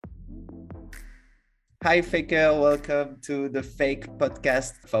Hi, Faker. Welcome to the Fake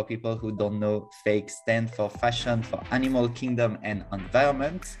podcast. For people who don't know, Fake stands for Fashion for Animal Kingdom and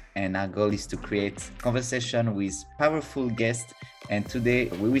Environment. And our goal is to create conversation with powerful guests. And today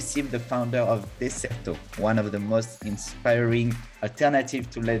we received the founder of Deserto, one of the most inspiring alternative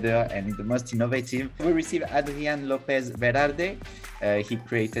to leather and the most innovative. We received Adrian Lopez Verarde. He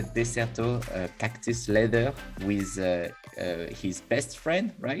created Deserto cactus leather with his best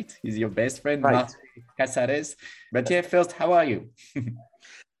friend, right? He's your best friend, Right. Martin Casares. But yeah, first, how are you?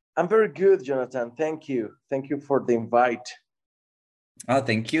 I'm very good, Jonathan. Thank you. Thank you for the invite. Oh,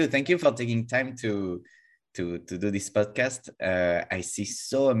 thank you. Thank you for taking time to do this podcast. I see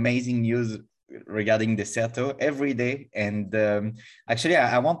so amazing news regarding Deserto every day. And actually,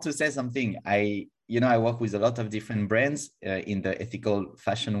 I want to say something. I work with a lot of different brands in the ethical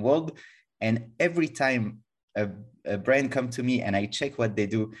fashion world. And every time a brand come to me and I check what they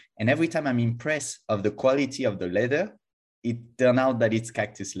do, and every time I'm impressed of the quality of the leather, it turned out that it's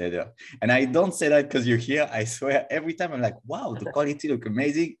cactus leather. And I don't say that because you're here. I swear, every time I'm like, wow, the quality look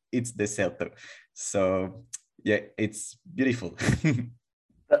amazing. It's Deserto. So yeah, it's beautiful.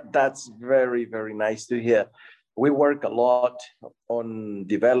 That's very, very nice to hear. We work a lot on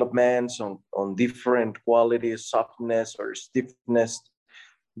developments, on different qualities, softness or stiffness,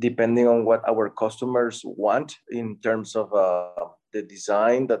 depending on what our customers want in terms of the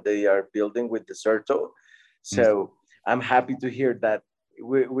design that they are building with Deserto. So I'm happy to hear that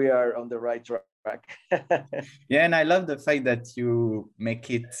we are on the right track. Yeah, and I love the fact that you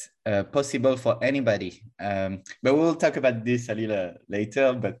make it possible for anybody. But we'll talk about this a little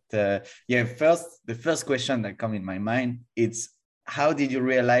later. But yeah, the first question that come in my mind is how did you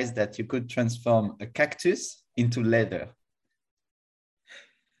realize that you could transform a cactus into leather?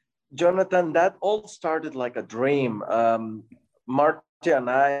 Jonathan, that all started like a dream. Marty and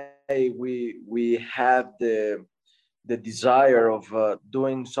we had the desire of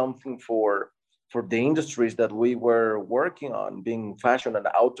doing something for the industries that we were working on, being fashion and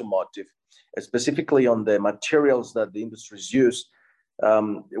automotive, specifically on the materials that the industries use.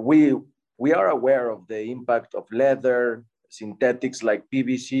 We are aware of the impact of leather, synthetics like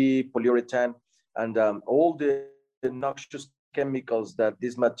PVC, polyurethane, and all the noxious chemicals that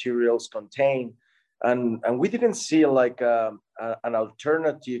these materials contain. And we didn't see like an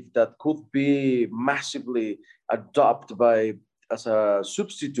alternative that could be massively adopted by as a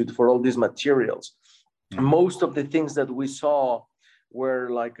substitute for all these materials. Most of the things that we saw were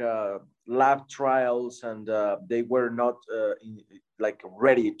like lab trials, and they were not like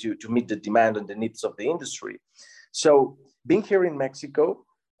ready to meet the demand and the needs of the industry. So being here in Mexico,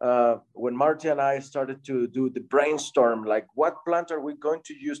 when Marty and I started to do the brainstorm, like what plant are we going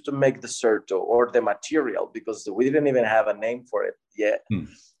to use to make the Certo or the material, because we didn't even have a name for it yet.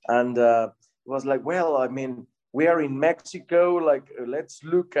 And it was like, well, I mean, we are in Mexico, like let's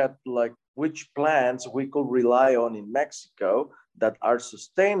look at like which plants we could rely on in Mexico that are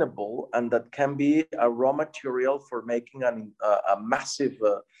sustainable and that can be a raw material for making a massive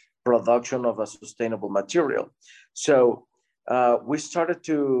production of a sustainable material. So we started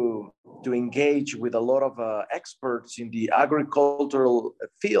to engage with a lot of experts in the agricultural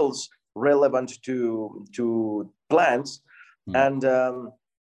fields relevant to plants, and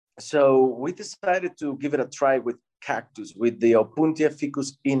so we decided to give it a try with cactus, with the Opuntia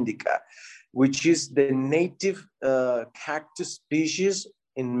ficus indica, which is the native cactus species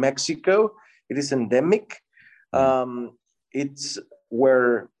in Mexico. It is endemic. It's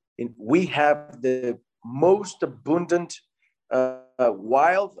where we have the most abundant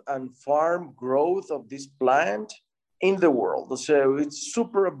wild and farm growth of this plant in the world. So it's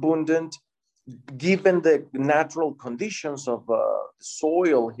super abundant given the natural conditions of the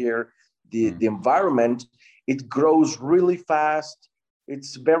soil here, the environment. It grows really fast.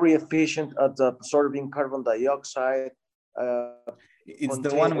 It's very efficient at absorbing carbon dioxide. It's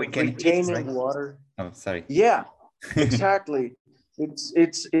the one we can eat, right? Water. Oh, sorry. Yeah, exactly.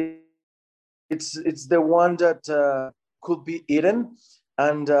 It's the one that could be eaten,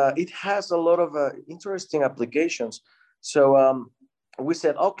 and it has a lot of interesting applications. So we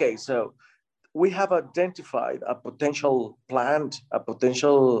said, okay, so we have identified a potential plant, a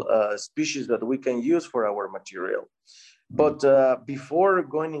potential species that we can use for our material. But before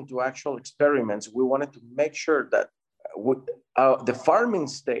going into actual experiments, we wanted to make sure that the farming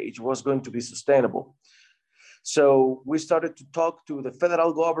stage was going to be sustainable. So we started to talk to the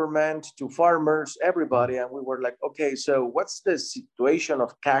federal government, to farmers, everybody, and we were like, okay, so what's the situation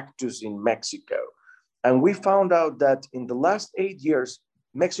of cactus in Mexico? And we found out that in the last 8 years,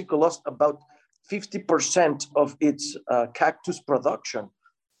 Mexico lost about 50% of its cactus production.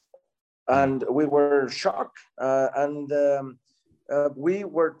 And we were shocked. We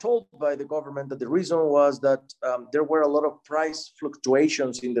were told by the government that the reason was that there were a lot of price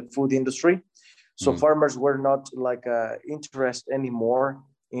fluctuations in the food industry. So farmers were not like interested anymore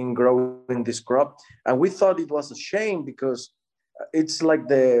in growing this crop. And we thought it was a shame because it's like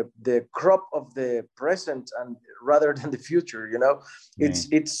the crop of the present and rather than the future, you know.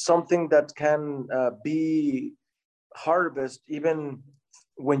 It's something that can be harvest even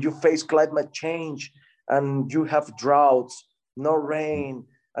when you face climate change and you have droughts, no rain,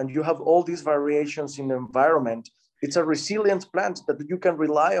 and you have all these variations in the environment. It's a resilient plant that you can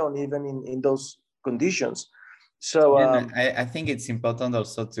rely on even in those conditions. So I think it's important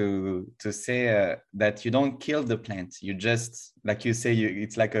also to say that you don't kill the plant. You just, like you say,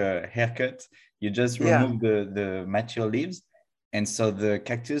 it's like a haircut. You just remove the mature leaves, and so the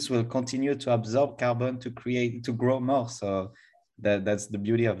cactus will continue to absorb carbon to grow more. So that's the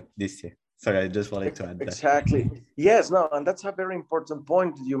beauty of this year. Sorry, I just wanted to add that. Exactly. Yes, no, and that's a very important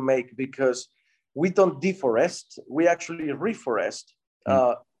point you make, because we don't deforest, we actually reforest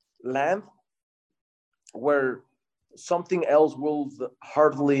land where something else will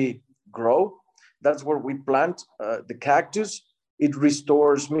hardly grow. That's where we plant the cactus. It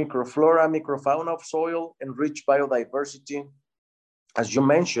restores microflora, microfauna of soil, enrich biodiversity. As you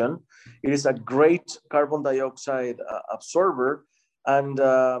mentioned, it is a great carbon dioxide absorber, and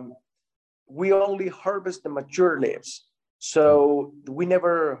we only harvest the mature leaves. So we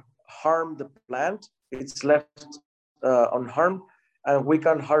never harm the plant. It's left unharmed, and we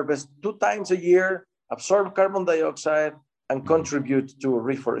can harvest 2 times a year, absorb carbon dioxide, and contribute to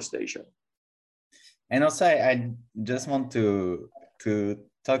reforestation. And also, I just want to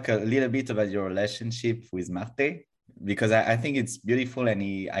talk a little bit about your relationship with Marte, because I think it's beautiful, and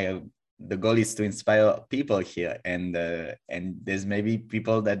the goal is to inspire people here, and there's maybe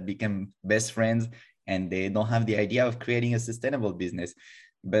people that become best friends and they don't have the idea of creating a sustainable business.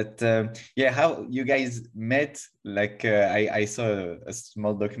 But how you guys met? Like I saw a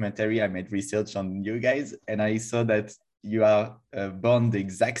small documentary. I made research on you guys, and I saw that you are born the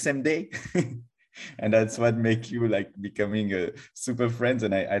exact same day. And that's what makes you like becoming a super friends.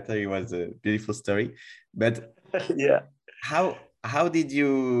 And I thought it was a beautiful story. But yeah, how did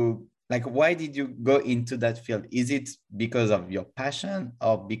you, like, why did you go into that field? Is it because of your passion,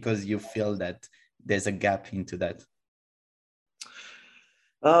 or because you feel that there's a gap into that?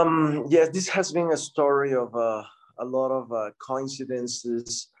 yes, this has been a story of a lot of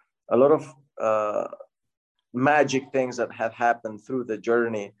coincidences, a lot of magic things that have happened through the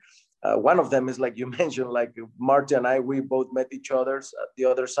journey. One of them is, like you mentioned, like Marty and I, we both met each other at the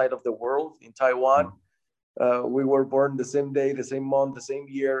other side of the world in Taiwan. We were born the same day, the same month, the same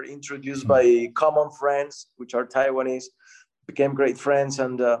year, introduced by common friends, which are Taiwanese, became great friends.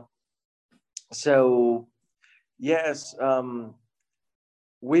 And so, yes,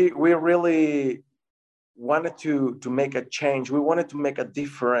 we really wanted to make a change. We wanted to make a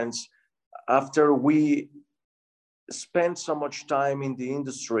difference after we spent so much time in the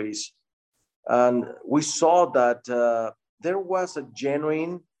industries, and we saw that there was a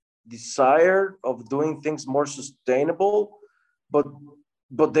genuine desire of doing things more sustainable,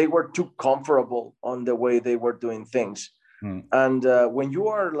 but they were too comfortable on the way they were doing things. And when you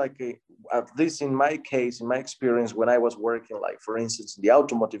are like at least in my case, in my experience, when I was working, like for instance in the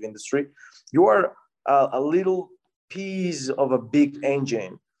automotive industry, you are a little piece of a big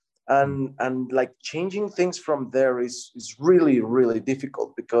engine, and like changing things from there is really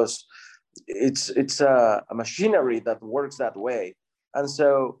difficult, because it's a machinery that works that way. And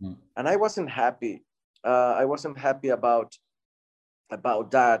so, and I wasn't happy. I wasn't happy about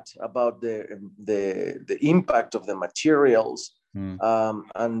that, about the impact of the materials,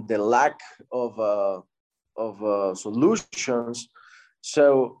 and the lack of solutions.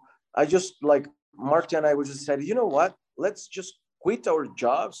 So I just, like Marty and I, we just said, you know what? Let's just quit our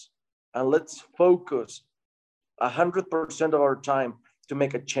jobs and let's focus 100% of our time to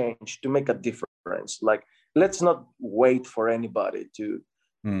make a change, to make a difference. Like, let's not wait for anybody to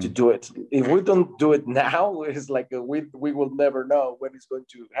do it. If we don't do it now, it's like we will never know when it's going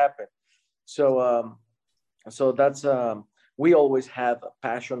to happen. So so that's we always have a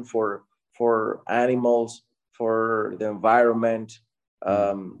passion for animals, for the environment.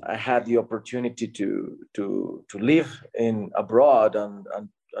 I had the opportunity to live in abroad and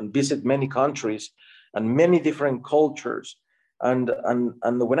visit many countries and many different cultures. And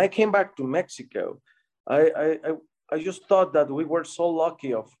when I came back to Mexico, I just thought that we were so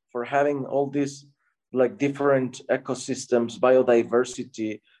lucky for having all these like different ecosystems,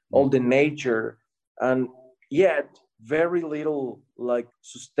 biodiversity, all the nature, and yet very little like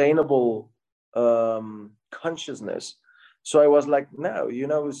sustainable consciousness. So I was like, no,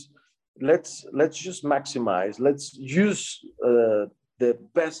 let's just maximize, let's use the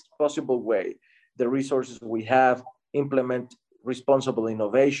best possible way the resources we have, implement responsible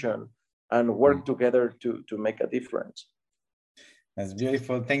innovation, and work together to make a difference. That's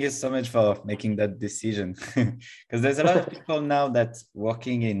beautiful. Thank you so much for making that decision. Because there's a lot of people now that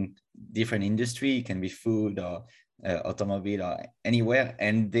working in different industry, it can be food or automobile or anywhere,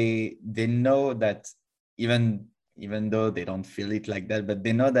 and they know that even though they don't feel it like that, but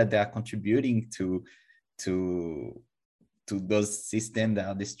they know that they are contributing to those systems that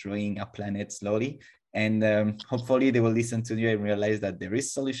are destroying our planet slowly. And hopefully they will listen to you and realize that there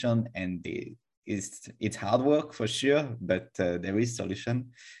is solution, and it's hard work for sure, but there is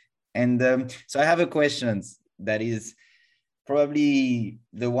solution. And so I have a question that is probably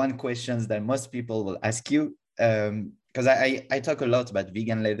the one questions that most people will ask you, because I talk a lot about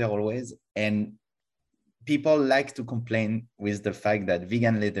vegan leather always, and people like to complain with the fact that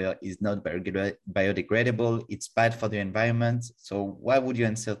vegan leather is not biodegradable, it's bad for the environment. So what would you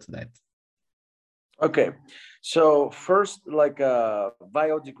answer to that? Okay, so first, like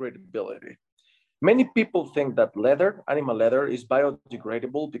biodegradability. Many people think that animal leather, is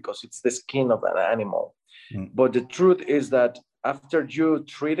biodegradable because it's the skin of an animal. But the truth is that after you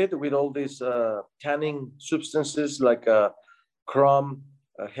treat it with all these tanning substances like chrome,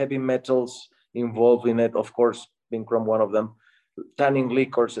 heavy metals involved in it, of course, being chrome one of them, tanning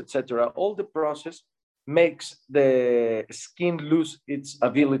liquors, etc., all the process makes the skin lose its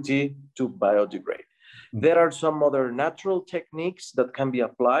ability to biodegrade. There are some other natural techniques that can be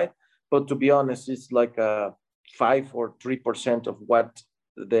applied, but to be honest, it's like 5 or 3% of what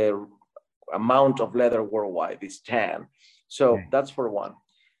the amount of leather worldwide is tan. So that's for one.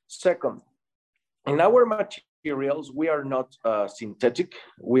 Second, in our materials, we are not synthetic.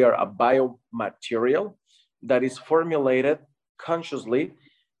 We are a biomaterial that is formulated consciously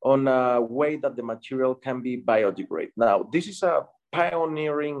on a way that the material can be biodegraded. Now, this is a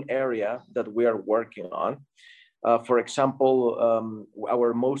pioneering area that we are working on. For example,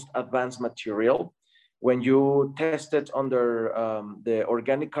 our most advanced material, when you test it under the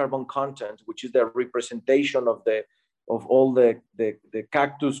organic carbon content, which is the representation of all the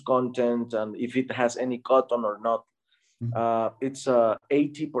cactus content, and if it has any cotton or not, it's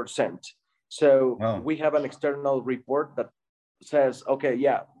 80%. So we have an external report that says, okay,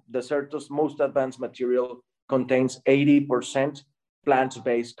 yeah, the Certos most advanced material contains 80%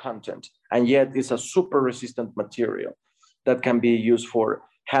 plant-based content, and yet it's a super resistant material that can be used for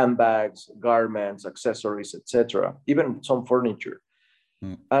handbags, garments, accessories, etc., even some furniture.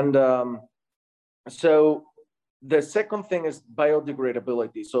 And so the second thing is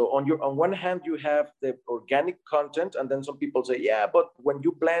biodegradability. So on one hand, you have the organic content, and then some people say, yeah, but when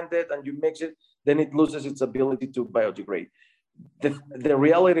you blend it and you mix it, then it loses its ability to biodegrade. The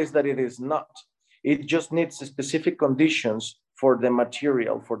reality is that it is not. It just needs specific conditions for the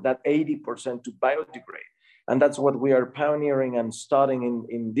material, for that 80% to biodegrade. And that's what we are pioneering and studying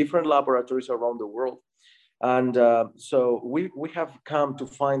in different laboratories around the world. And so we have come to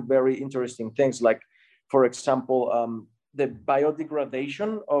find very interesting things, like, for example, the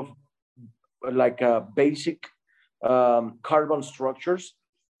biodegradation of like basic carbon structures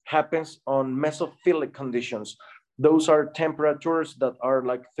happens on mesophilic conditions. Those are temperatures that are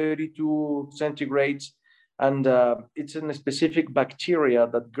like 32 centigrades, and it's in a specific bacteria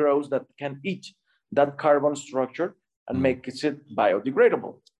that grows that can eat that carbon structure and makes it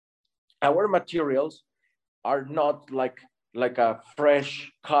biodegradable. Our materials are not like a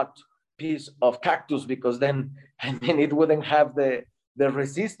fresh cut piece of cactus, because then, I mean, it wouldn't have the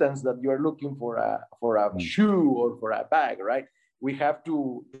resistance that you're looking for a shoe or for a bag, right? We have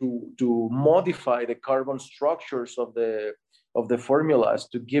to modify the carbon structures of the formulas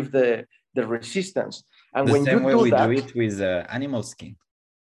to give the resistance. And the when same you way do we that, do it with animal skin.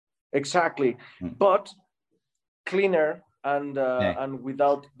 Exactly, but cleaner and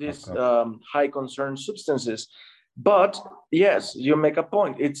without these high concern substances. But yes, you make a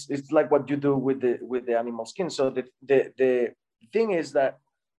point. It's like what you do with the animal skin. So the thing is that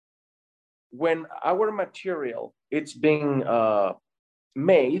when our material it's being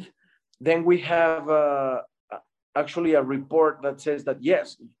made, then we have actually a report that says that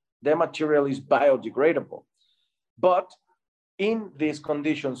yes, the material is biodegradable, but in these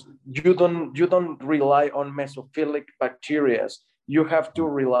conditions, you don't rely on mesophilic bacteria. You have to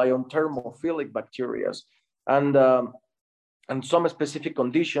rely on thermophilic bacteria, and some specific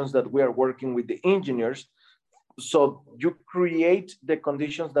conditions that we are working with the engineers. So you create the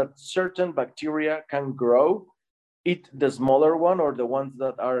conditions that certain bacteria can grow eat the smaller one, or the ones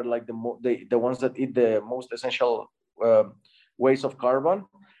that are like the ones that eat the most essential waste of carbon,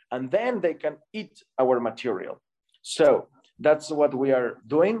 and then they can eat our material. So that's what we are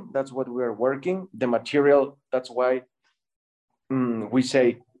doing. That's what we are working. The material, that's why we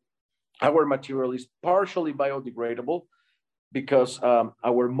say our material is partially biodegradable, because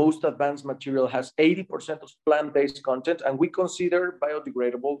our most advanced material has 80% of plant-based content, and we consider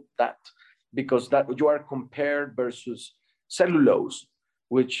biodegradable that, because that you are compared versus cellulose,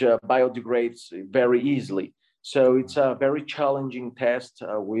 which biodegrades very easily. So it's a very challenging test.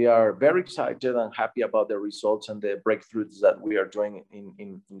 We are very excited and happy about the results and the breakthroughs that we are doing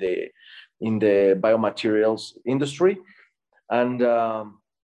in the biomaterials industry. And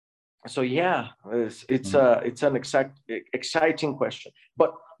so yeah, it's an exciting question.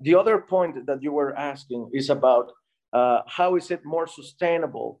 But the other point that you were asking is about how is it more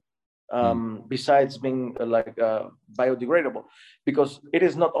sustainable besides being biodegradable, because it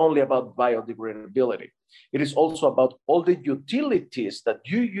is not only about biodegradability. It is also about all the utilities that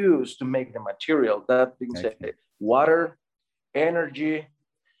you use to make the material. That being said, water, energy,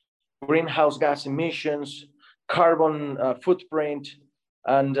 greenhouse gas emissions, carbon footprint,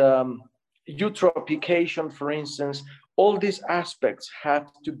 and eutrophication, for instance. All these aspects have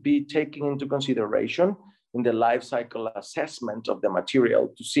to be taken into consideration in the life cycle assessment of the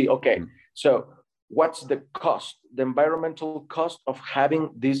material to see, okay, so what's the cost, the environmental cost of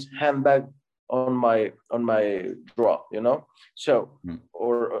having this handbag on my drawer, you know? So,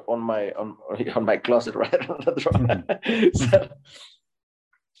 or on my closet, right? On the drawer.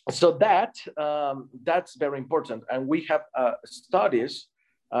 So that's very important. And we have studies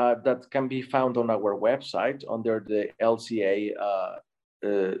that can be found on our website under the LCA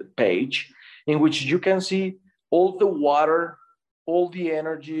page, in which you can see all the water, all the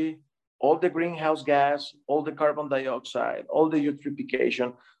energy, all the greenhouse gas, all the carbon dioxide, all the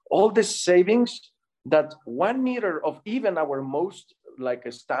eutrophication, all the savings that 1 meter of even our most like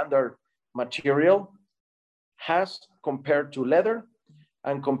a standard material has compared to leather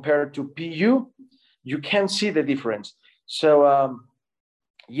and compared to PU. You can see the difference. So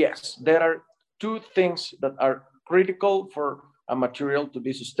yes, there are two things that are critical for a material to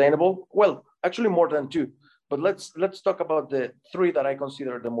be sustainable. Well, actually more than two, but let's talk about the three that I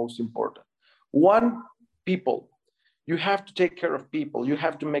consider the most important. One, people. You have to take care of people. You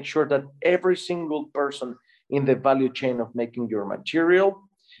have to make sure that every single person in the value chain of making your material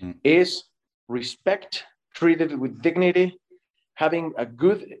is respect, treated with dignity, having a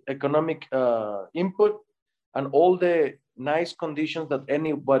good economic input, and all the nice conditions that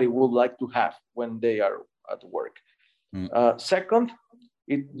anybody would like to have when they are at work. Second,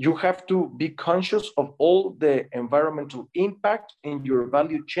 you have to be conscious of all the environmental impact in your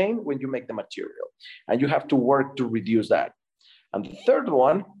value chain when you make the material, and you have to work to reduce that. And the third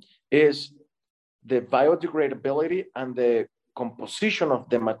one is the biodegradability and the composition of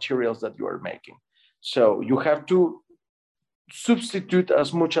the materials that you are making. So you have to substitute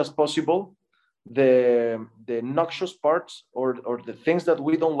as much as possible the noxious parts or the things that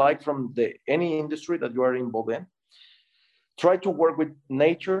we don't like from any industry that you are involved in. Try to work with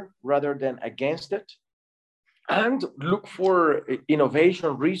nature rather than against it, and look for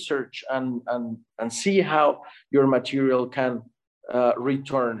innovation, research, and see how your material can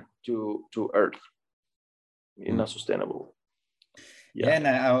return to Earth in a sustainable way. Yeah, and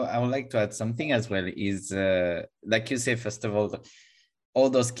I would like to add something as well. Is like you say, first of all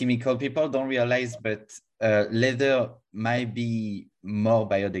those chemical people don't realize, but leather might be more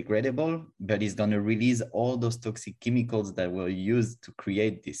biodegradable, but it's going to release all those toxic chemicals that were used to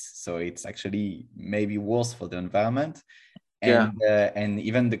create this. So it's actually maybe worse for the environment. And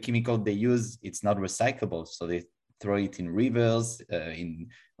even the chemical they use, it's not recyclable. So they throw it in rivers, in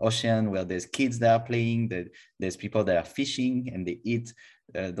ocean where there's kids that are playing, there's people that are fishing and they eat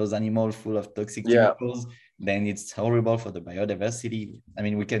those animals full of toxic chemicals. Then it's horrible for the biodiversity. I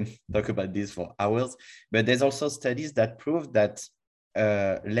mean, we can talk about this for hours, but there's also studies that prove that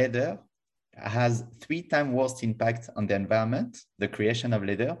leather has 3 times worse impact on the environment, the creation of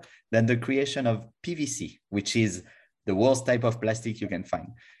leather, than the creation of PVC, which is the worst type of plastic you can find.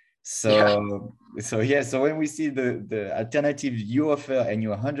 So when we see the alternative you offer and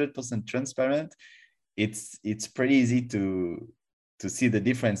you're 100% transparent, it's pretty easy to see the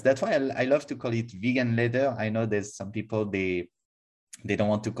difference. That's why I love to call it vegan leather. I know there's some people they don't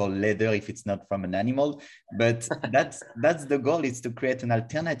want to call leather if it's not from an animal, but that's the goal, is to create an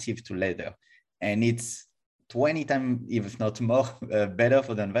alternative to leather, and it's 20 times, if not more, better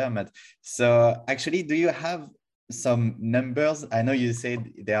for the environment. So actually, do you have some numbers? I know you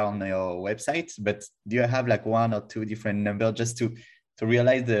said they're on your website, but do you have like one or two different numbers just to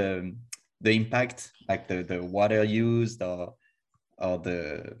realize the impact, like the water used or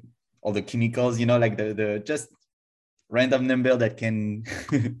the chemicals, like the just random number that can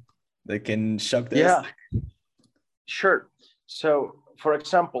that can shock us? Yeah, sure. So, for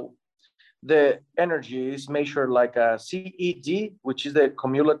example, the energy is measured like a CED, which is the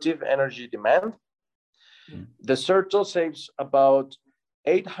cumulative energy demand. The Certo saves about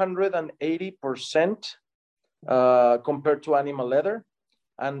 880% compared to animal leather,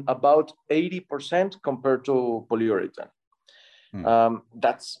 and about 80% compared to polyurethane.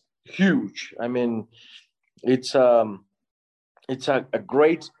 That's huge. I mean, it's a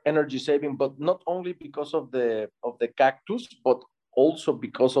great energy saving, but not only because of the cactus, but also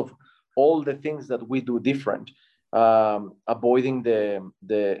because of all the things that we do different, avoiding the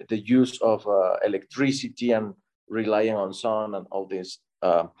use of electricity and relying on sun and all these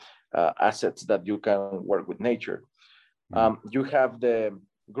assets that you can work with nature. You have the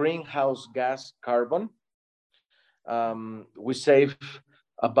greenhouse gas carbon. We save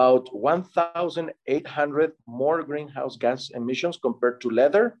about 1,800 more greenhouse gas emissions compared to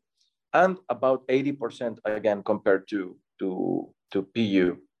leather, and about 80% again compared to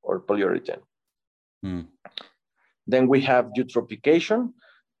PU or polyurethane. Then we have eutrophication.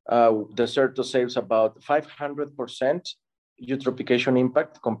 The Certo saves about 500% eutrophication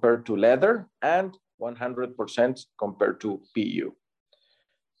impact compared to leather and 100% compared to PU.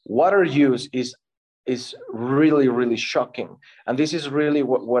 Water use is really, really shocking. And this is really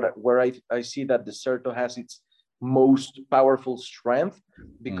where I see that the Certo has its most powerful strength,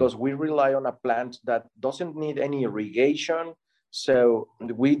 because we rely on a plant that doesn't need any irrigation. So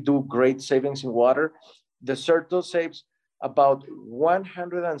we do great savings in water. The Certo saves about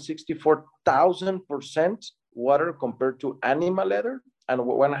 164,000% water compared to animal leather, and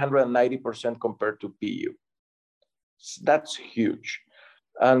 190% compared to PU. That's huge.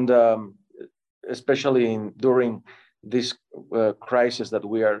 And especially during this crisis that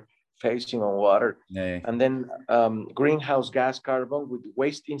we are facing on water. And then greenhouse gas carbon with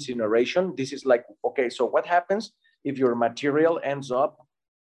waste incineration. This is like, okay, so what happens if your material ends up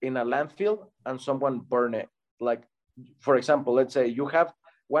in a landfill and someone burn it? Like, for example, let's say you have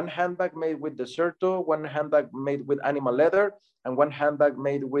one handbag made with the Certo, one handbag made with animal leather, and one handbag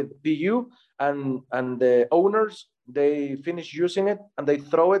made with PU, and the owners, they finish using it and they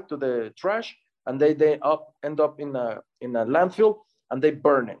throw it to the trash, and they end up in a landfill, and they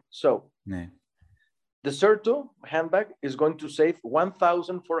burn it. So the Certo handbag is going to save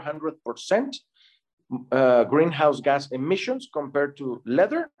 1,400% greenhouse gas emissions compared to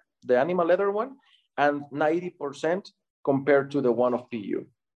leather, the animal leather one, and 90% compared to the one of PU.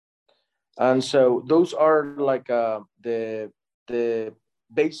 And so those are like the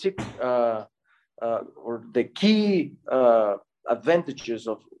basic or the key advantages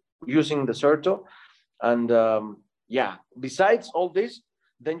of using the Certo. And yeah, besides all this,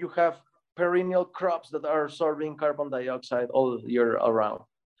 then you have perennial crops that are absorbing carbon dioxide all year around.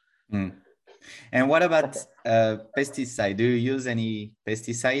 And what about pesticide? Do you use any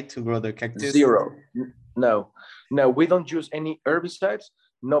pesticide to grow the cactus? Zero. No, we don't use any herbicides,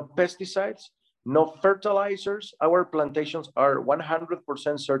 no pesticides, no fertilizers. Our plantations are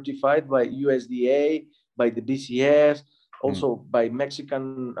 100% certified by USDA, by the BCS, also by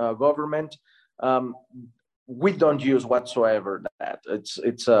Mexican government. We don't use whatsoever that.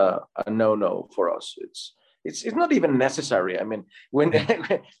 It's a no for us. It's not even necessary. I mean, when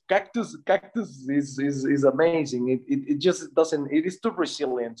cactus is amazing. It just doesn't. It is too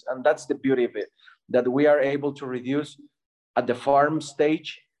resilient, and that's the beauty of it. That we are able to reduce at the farm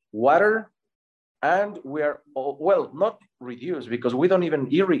stage water, and we are not reduce, because we don't even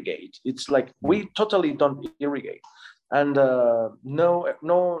irrigate. It's like we totally don't irrigate, and no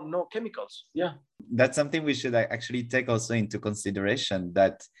chemicals. Yeah, that's something we should actually take also into consideration,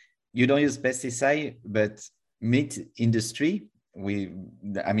 that you don't use pesticide, but meat industry,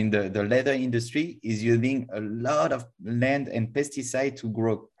 the leather industry is using a lot of land and pesticide to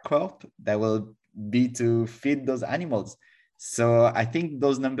grow crop that will be to feed those animals. So I think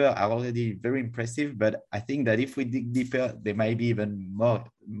those numbers are already very impressive, but I think that if we dig deeper, they might be even more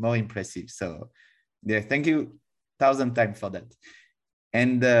impressive. So yeah, thank you 1,000 times for that.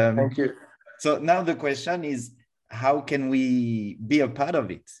 And thank you. So now the question is, how can we be a part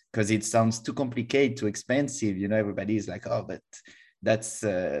of it? Because it sounds too complicated, too expensive. Everybody is like, oh, but that's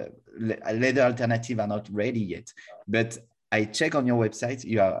leather alternative are not ready yet. But I check on your website.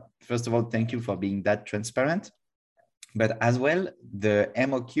 First of all, thank you for being that transparent. But as well, the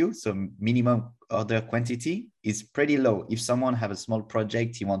MOQ, so minimum order quantity, is pretty low. If someone have a small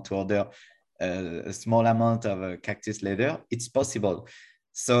project, you want to order a small amount of cactus leather, it's possible.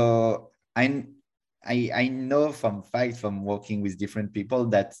 So I know from fact, from working with different people,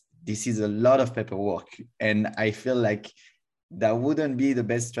 that this is a lot of paperwork. And I feel like that wouldn't be the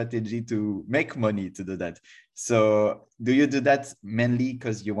best strategy to make money to do that. So do you do that mainly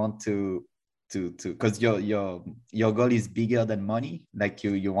because you want to because your goal is bigger than money, like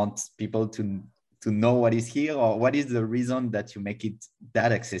you want people to know what is here, or what is the reason that you make it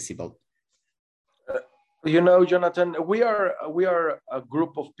that accessible? You know, Jonathan, we are a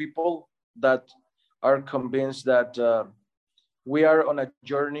group of people that are convinced that we are on a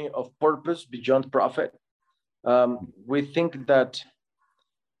journey of purpose beyond profit. We think that,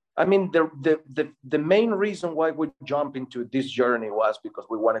 I mean, the main reason why we jump into this journey was because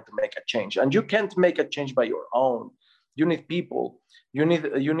we wanted to make a change. And you can't make a change by your own. You need people. You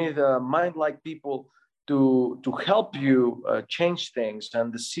need mind-like people to help you change things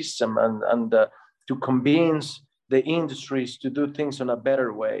and the system and to convince the industries to do things in a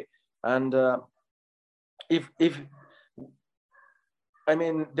better way. And if I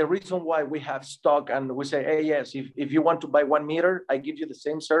mean, the reason why we have stock and we say, hey, yes, if you want to buy 1 meter, I give you the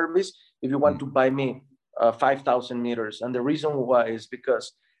same service if you want to buy me 5,000 meters. And the reason why is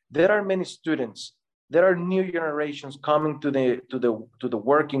because there are many students, there are new generations coming to the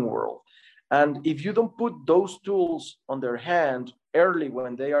working world. And if you don't put those tools on their hand early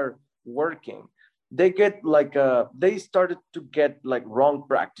when they are working, they get like they started to get like wrong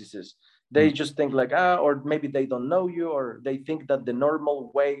practices. They just think like, or maybe they don't know you, or they think that the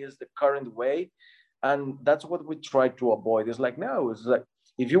normal way is the current way. And that's what we try to avoid. It's like, no, it's like,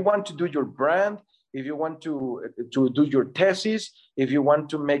 if you want to do your brand, if you want to do your thesis, if you want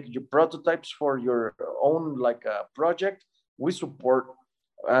to make your prototypes for your own like project, we support.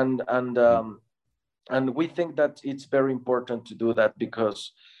 And we think that it's very important to do that,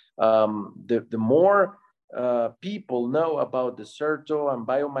 because the more people know about the Certo and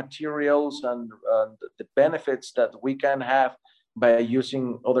biomaterials and the benefits that we can have by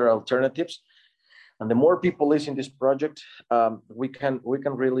using other alternatives, and the more people listen this project, we can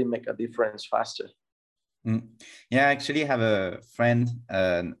really make a difference faster. Yeah, I actually have a friend,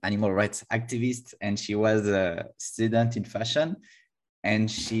 an animal rights activist, and she was a student in fashion, and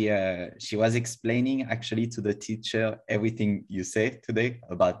she was explaining actually to the teacher everything you say today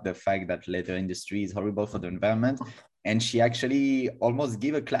about the fact that leather industry is horrible for the environment. And she actually almost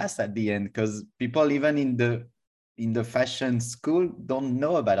gave a class at the end, because people even in the fashion school don't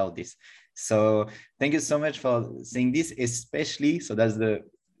know about all this. So thank you so much for saying this, especially, so that's the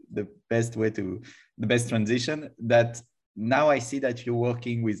best way to the best transition, that now I see that you're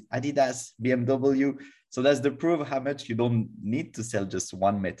working with Adidas, BMW. So that's the proof how much you don't need to sell just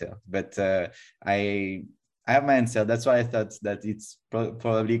 1 meter. But I have my answer. That's why I thought that it's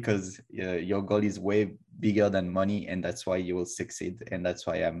probably because your goal is way bigger than money, and that's why you will succeed. And that's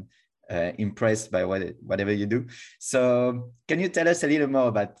why I'm impressed by whatever you do. So can you tell us a little more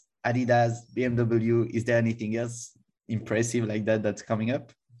about Adidas, BMW? Is there anything else impressive like that that's coming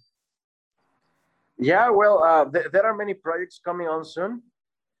up? Yeah, well, there are many projects coming on soon.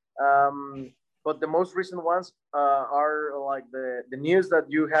 But the most recent ones are like the news that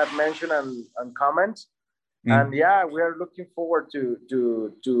you have mentioned and comments. And yeah, we are looking forward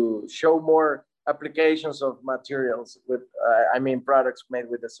to show more applications of materials with, I mean, products made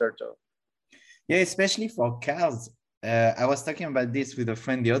with the Certo. Yeah, especially for cars. I was talking about this with a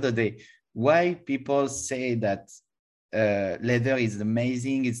friend the other day. Why people say that leather is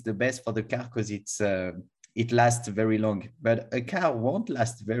amazing, it's the best for the car because it lasts very long, but a car won't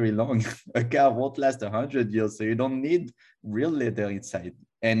last very long. A car won't last 100 years, so you don't need real leather inside.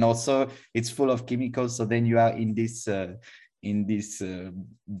 And also it's full of chemicals, so then you are in this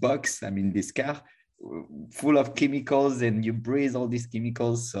box, I mean this car, full of chemicals, and you breathe all these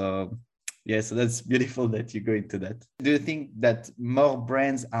chemicals. So yeah, so that's beautiful that you go into that. Do you think that more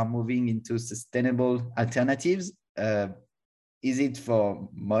brands are moving into sustainable alternatives? Is it for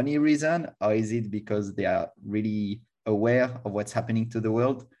money reason, or is it because they are really aware of what's happening to the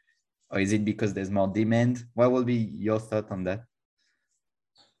world, or is it because there's more demand? What will be your thought on that?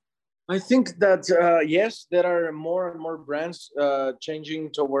 I think that yes, there are more and more brands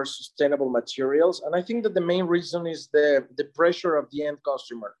changing towards sustainable materials, and I think that the main reason is the pressure of the end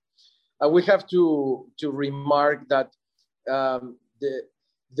customer. We have to remark that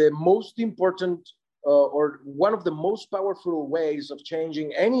the most important or one of the most powerful ways of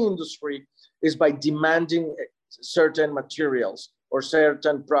changing any industry is by demanding certain materials or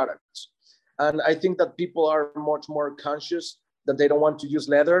certain products. And I think that people are much more conscious that they don't want to use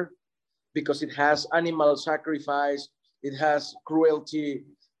leather because it has animal sacrifice, it has cruelty,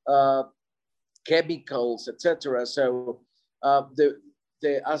 chemicals, etc. So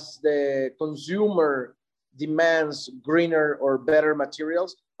as the consumer demands greener or better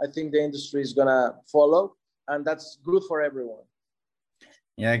materials, I think the industry is gonna follow, and that's good for everyone.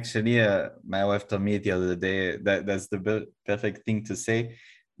 Yeah, actually, my wife told me the other day that that's the perfect thing to say.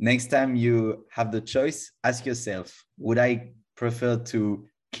 Next time you have the choice, ask yourself, would I prefer to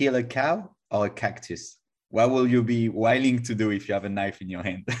kill a cow or a cactus? What will you be willing to do if you have a knife in your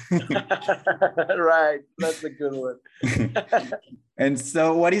hand? Right, that's a good one. And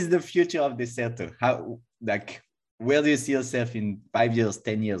so what is the future of Deserto? How, like, where do you see yourself in 5 years,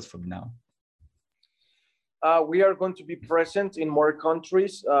 10 years from now? We are going to be present in more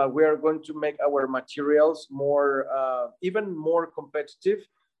countries. We are going to make our materials more, even more competitive.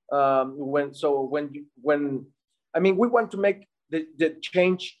 I mean, we want to make the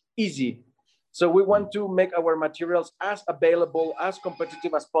change easy. So we want to make our materials as available, as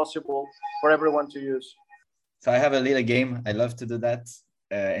competitive as possible for everyone to use. So I have a little game. I love to do that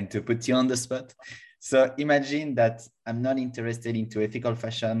and to put you on the spot. So imagine that I'm not interested into ethical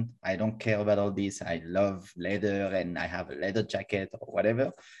fashion. I don't care about all this. I love leather and I have a leather jacket or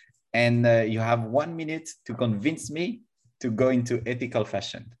whatever. And you have 1 minute to convince me to go into ethical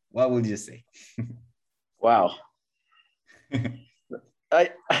fashion. What would you say? Wow. I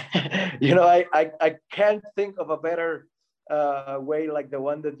I can't think of a better way like the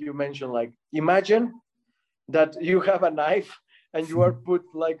one that you mentioned. Like, imagine that you have a knife and you are put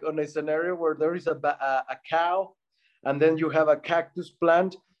like on a scenario where there is a cow, and then you have a cactus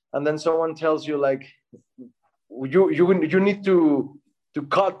plant, and then someone tells you like you need to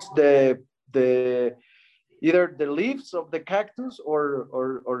cut the either the leaves of the cactus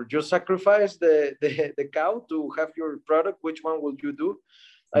or just sacrifice the cow to have your product. Which one will you do?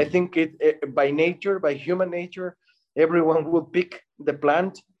 I think by nature, by human nature, everyone will pick the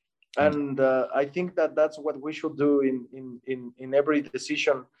plant. And I think that that's what we should do in every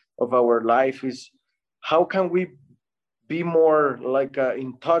decision of our life, is how can we be more like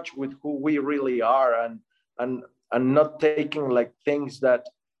in touch with who we really are, and not taking like things that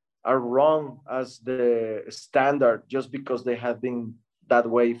are wrong as the standard just because they have been that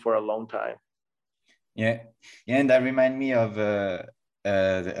way for a long time. Yeah, and that remind me of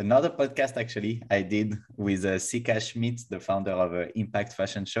another podcast actually I did with Sika Schmidt, the founder of Impact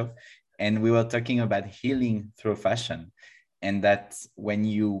Fashion Show, and we were talking about healing through fashion, and that when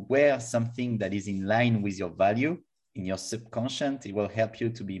you wear something that is in line with your value in your subconscious, it will help you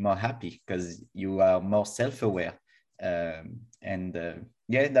to be more happy because you are more self-aware.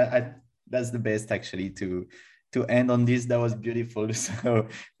 That's the best actually to end on this. That was beautiful. So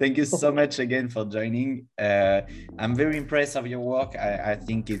thank you so much again for joining. I'm very impressed of your work. I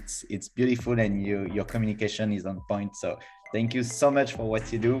think it's beautiful, and your communication is on point. So thank you so much for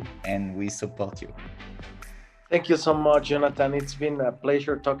what you do, and we support you. Thank you so much, Jonathan. It's been a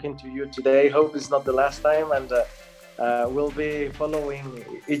pleasure talking to you today. Hope it's not the last time, and we'll be following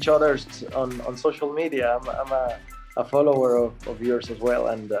each other on social media. I'm a follower of yours as well,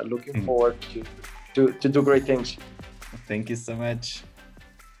 and looking forward to do great things. Thank you so much.